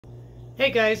Hey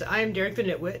guys, I'm Derek the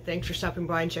Nitwit. Thanks for stopping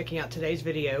by and checking out today's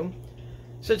video.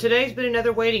 So today's been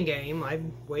another waiting game.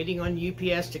 I'm waiting on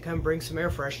UPS to come bring some air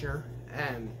freshener.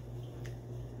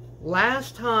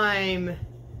 Last time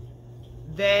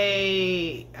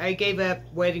I gave up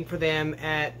waiting for them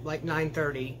at like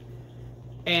 9:30,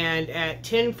 and at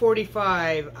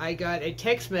 10:45 I got a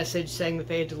text message saying that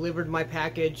they had delivered my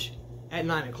package at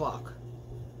 9 o'clock,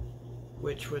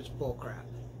 which was bullcrap.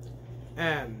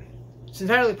 It's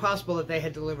entirely possible that they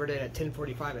had delivered it at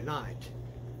 10:45 at night.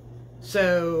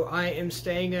 So I am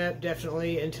staying up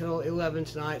definitely until 11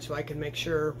 tonight so I can make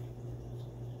sure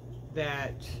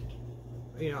that,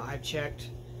 I've checked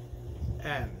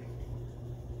that,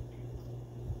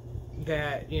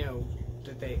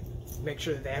 that they make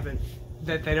sure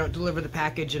that they don't deliver the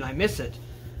package and I miss it.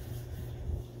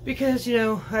 Because,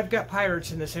 I've got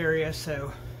pirates in this area,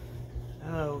 so,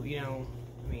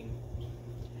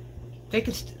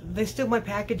 they steal my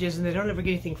packages and they don't ever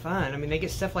get anything fun. I mean, they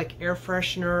get stuff like air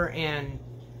freshener and,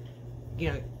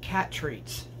 cat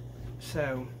treats.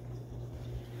 So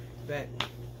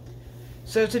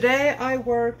today I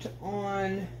worked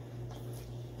on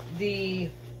the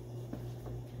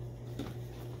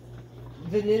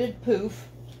knitted poof.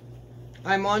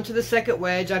 I'm on to the second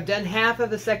wedge. I've done half of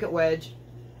the second wedge,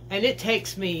 and it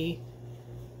takes me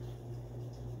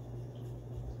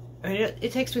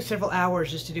it takes me several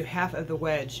hours just to do half of the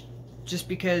wedge, just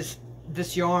because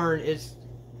this yarn is,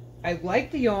 I like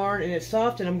the yarn and it's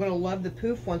soft and I'm going to love the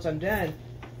poof once I'm done,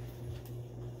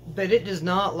 but it does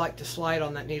not like to slide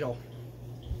on that needle.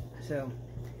 So,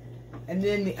 and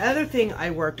then the other thing I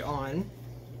worked on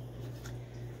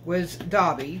was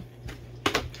Dobby,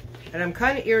 and I'm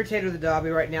kind of irritated with the Dobby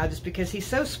right now just because he's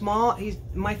so small.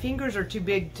 My fingers are too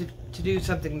big to do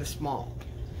something this small,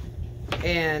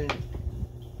 and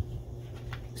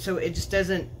so it just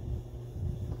doesn't,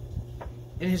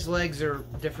 and his legs are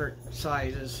different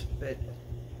sizes, but,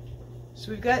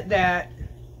 so we've got that,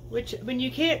 which, I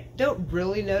mean, don't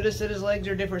really notice that his legs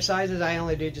are different sizes. I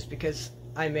only do just because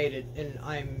I made it, and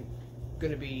I'm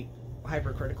going to be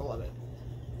hypercritical of it.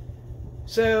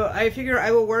 So I figure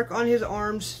I will work on his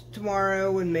arms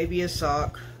tomorrow, and maybe his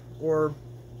sock, or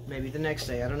maybe the next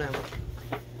day, I don't know.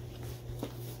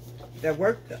 I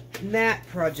worked on that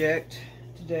project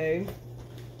today.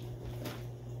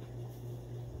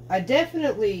 I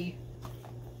definitely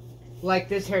like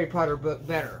this Harry Potter book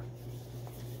better.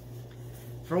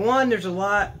 For one, there's a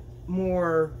lot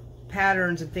more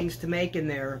patterns and things to make in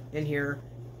here.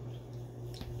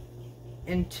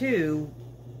 And two,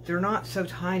 they're not so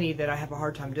tiny that I have a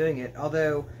hard time doing it.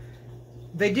 Although,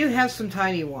 they do have some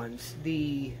tiny ones.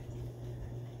 The,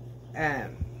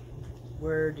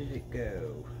 where did it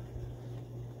go?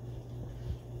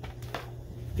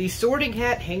 The Sorting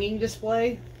Hat hanging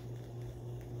display.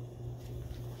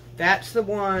 That's the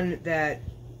one that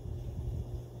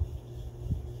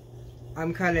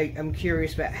I'm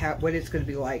curious about what it's going to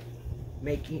be like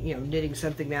making, knitting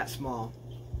something that small.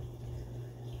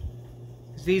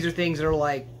 These are things that are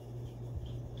like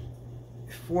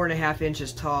 4.5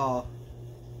 inches tall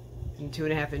and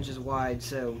 2.5 inches wide,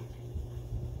 so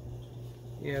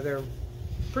they're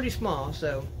pretty small.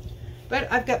 So,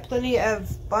 but I've got plenty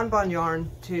of bonbon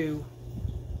yarn to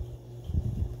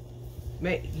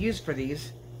use for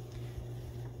these.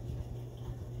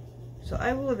 So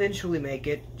I will eventually make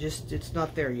it, just it's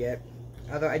not there yet.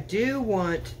 Although I do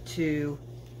want to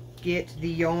get the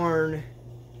yarn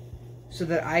so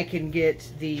that I can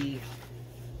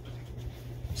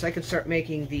start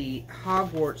making the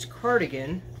Hogwarts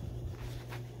cardigan.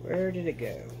 Where did it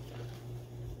go?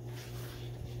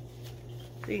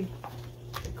 See,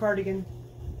 the cardigan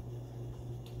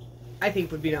I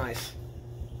think would be nice.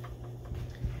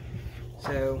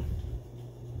 So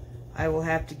I will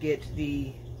have to get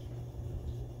the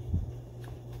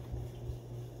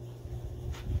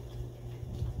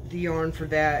yarn for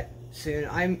that soon.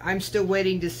 I'm still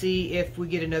waiting to see if we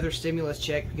get another stimulus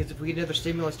check, because if we get another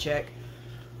stimulus check,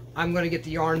 I'm going to get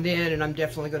the yarn then, and I'm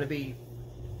definitely going to be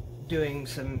doing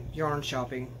some yarn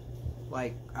shopping.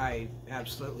 Like, I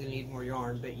absolutely need more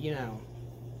yarn, but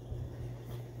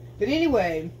But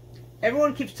anyway,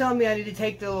 everyone keeps telling me I need to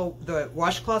take the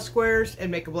washcloth squares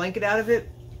and make a blanket out of it.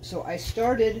 So I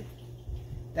started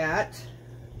that,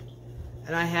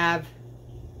 and I have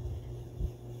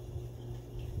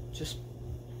just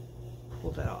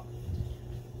pull that off.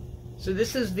 So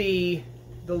this is the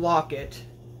locket.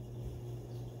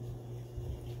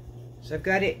 So I've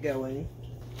got it going.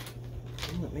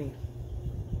 Let me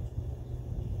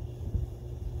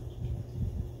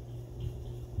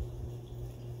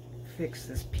fix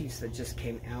this piece that just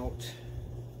came out.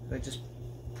 I just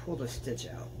pulled a stitch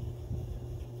out.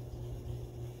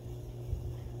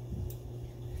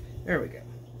 There we go.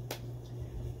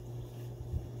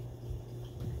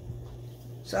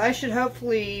 So I should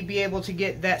hopefully be able to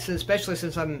get that, especially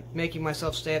since I'm making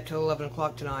myself stay up till 11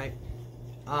 o'clock tonight.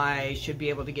 I should be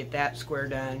able to get that square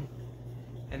done,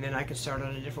 and then I can start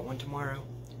on a different one tomorrow.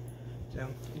 So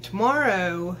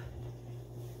tomorrow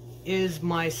is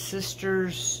my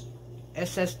sister's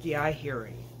SSDI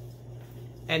hearing,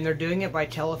 and they're doing it by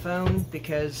telephone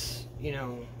because, you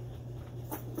know,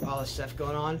 all this stuff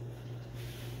going on.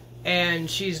 And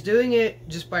she's doing it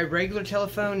just by regular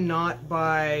telephone, not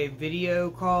by video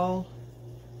call,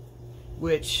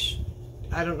 which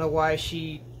I don't know why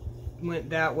she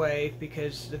went that way,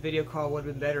 because the video call would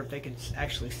have been better if they could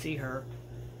actually see her.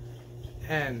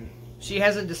 And she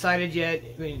hasn't decided yet,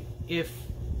 I mean, if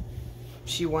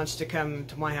she wants to come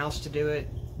to my house to do it,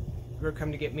 or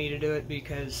come to get me to do it,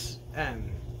 because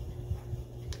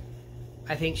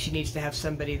I think she needs to have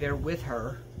somebody there with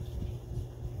her.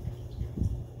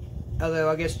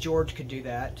 Although I guess George could do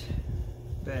that,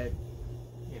 but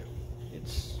you know,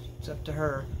 it's up to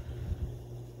her.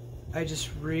 I just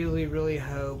really, really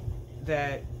hope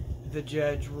that the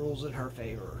judge rules in her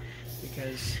favor,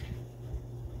 because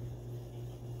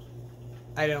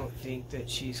I don't think that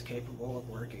she's capable of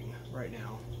working right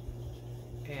now,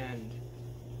 and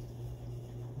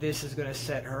this is going to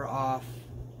set her off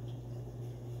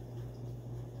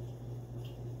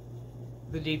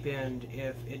the deep end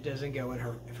if it doesn't go in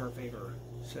her favor.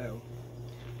 So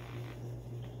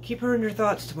keep her in your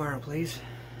thoughts tomorrow, please.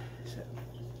 So,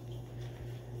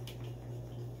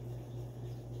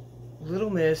 Little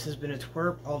Miss has been a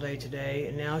twerp all day today,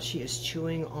 and now she is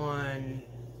chewing on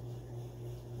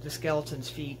the skeleton's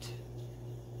feet.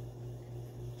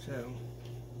 So,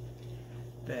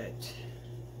 but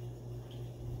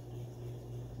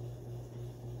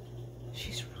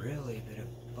she's really been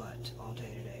a butt all day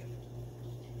today.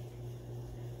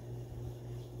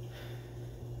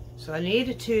 So I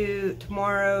need to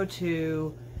tomorrow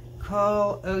to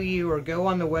call OU or go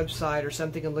on the website or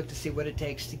something and look to see what it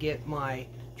takes to get my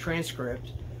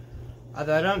transcript.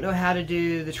 Although I don't know how to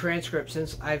do the transcript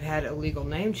since I've had a legal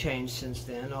name change since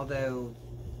then, although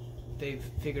they've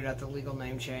figured out the legal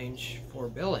name change for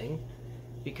billing,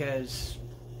 because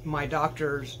my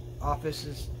doctor's office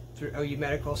is through OU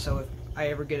Medical, so if I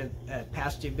ever get a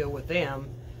past due bill with them,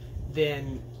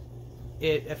 then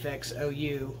it affects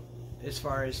OU. As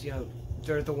far as, you know,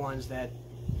 they're the ones that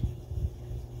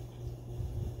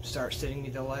start sending me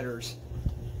the letters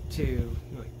to,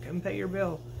 like, come pay your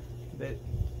bill. But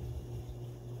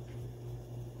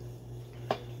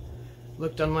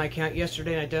looked on my account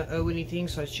yesterday and I don't owe anything,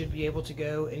 so I should be able to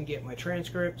go and get my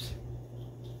transcripts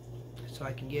so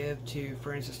I can give to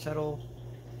Francis Tuttle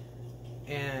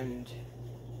and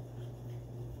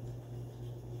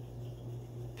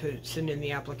send in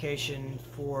the application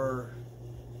for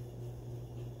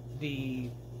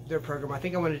their program. I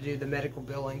think I want to do the medical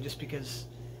billing just because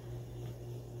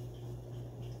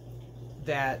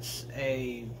that's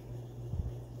I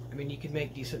mean, you could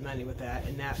make decent money with that,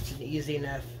 and that's an easy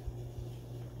enough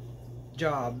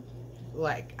job.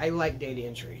 Like, I like data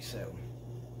entry, so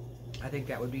I think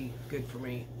that would be good for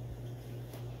me.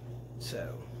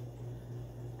 So,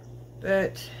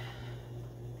 but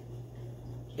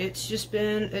it's just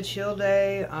been a chill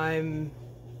day. I'm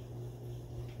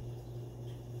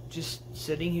just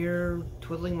sitting here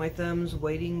twiddling my thumbs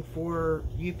waiting for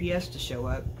UPS to show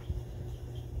up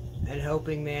and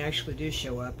hoping they actually do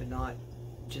show up and not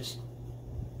just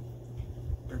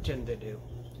pretend they do.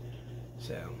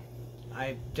 So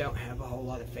I don't have a whole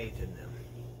lot of faith in them.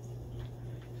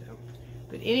 So,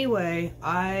 but anyway,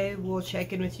 I will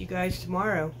check in with you guys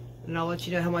tomorrow and I'll let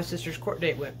you know how my sister's court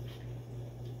date went.